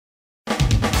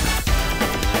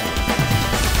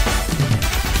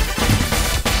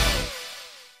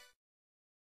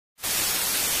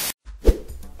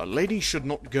A lady should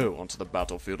not go onto the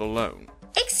battlefield alone.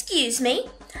 Excuse me?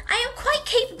 I am quite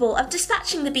capable of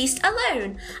dispatching the beast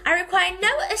alone. I require no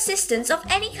assistance of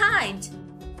any kind.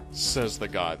 Says the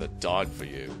guy that died for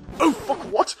you. Oh, fuck,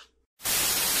 what?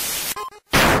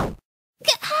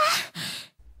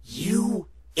 You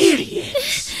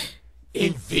idiots!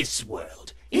 In this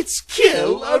world, it's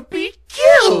kill or be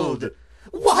killed!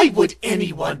 Why would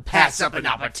anyone pass up an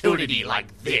opportunity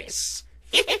like this?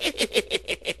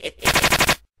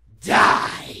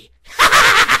 Die!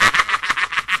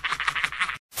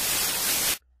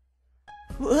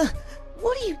 What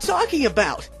are you talking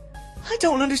about? I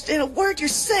don't understand a word you're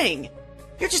saying.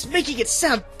 You're just making it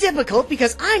sound difficult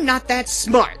because I'm not that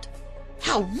smart.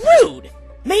 How rude!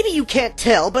 Maybe you can't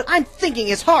tell, but I'm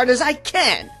thinking as hard as I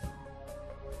can.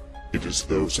 It is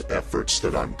those efforts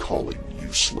that I'm calling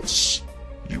useless.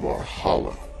 You are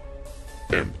hollow,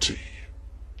 empty.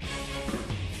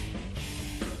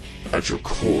 At your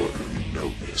core, you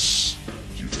know this.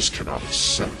 You just cannot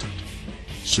accept it.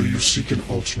 So you seek an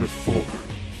alternate form,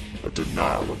 a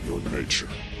denial of your nature.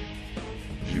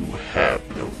 You have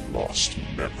no lost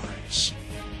memories.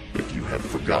 If you have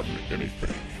forgotten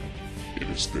anything, it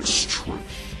is this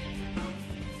truth.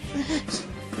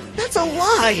 That's a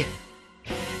lie!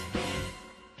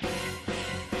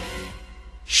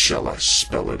 Shall I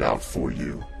spell it out for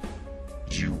you?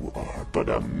 You are but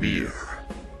a mirror.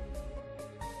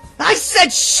 I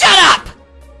said shut up!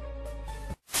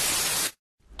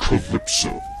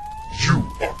 Calipso, you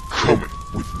are coming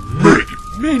with me!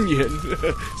 Minion!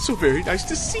 So very nice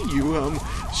to see you.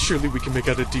 Surely we can make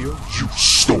out a deal? You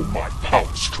stole my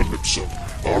powers, Calipso,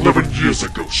 11 years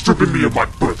ago, stripping me of my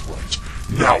birthright.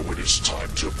 Now it is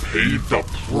time to pay the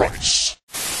price.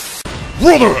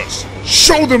 Brothers,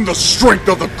 show them the strength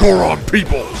of the Goron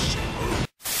peoples!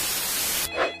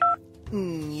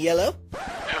 Yellow?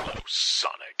 Hello,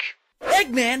 Sonic.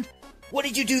 Eggman! What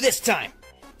did you do this time?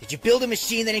 Did you build a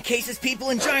machine that encases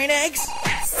people in giant eggs?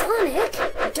 Sonic,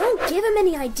 don't give him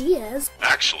any ideas.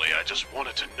 Actually, I just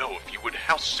wanted to know if you would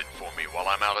house sit for me while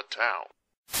I'm out of town.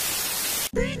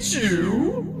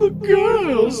 Pichu, the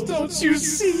girls, don't you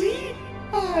see?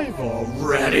 I've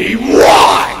already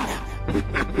won!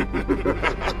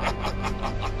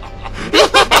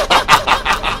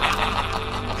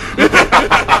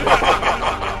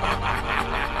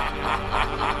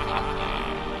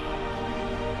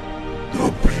 The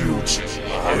beauty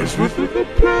lies within the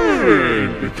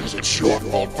pain, because it's your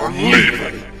fault for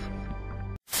leaving.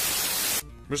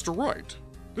 Mr. Wright,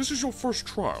 this is your first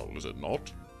trial, is it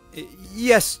not?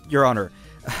 Yes, Your Honor.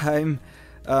 I'm,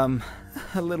 a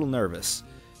little nervous.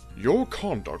 Your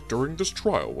conduct during this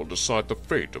trial will decide the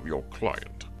fate of your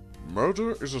client.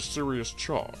 Murder is a serious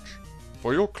charge.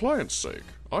 For your client's sake,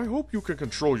 I hope you can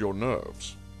control your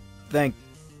nerves. Thank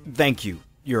you,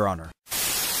 Your Honor.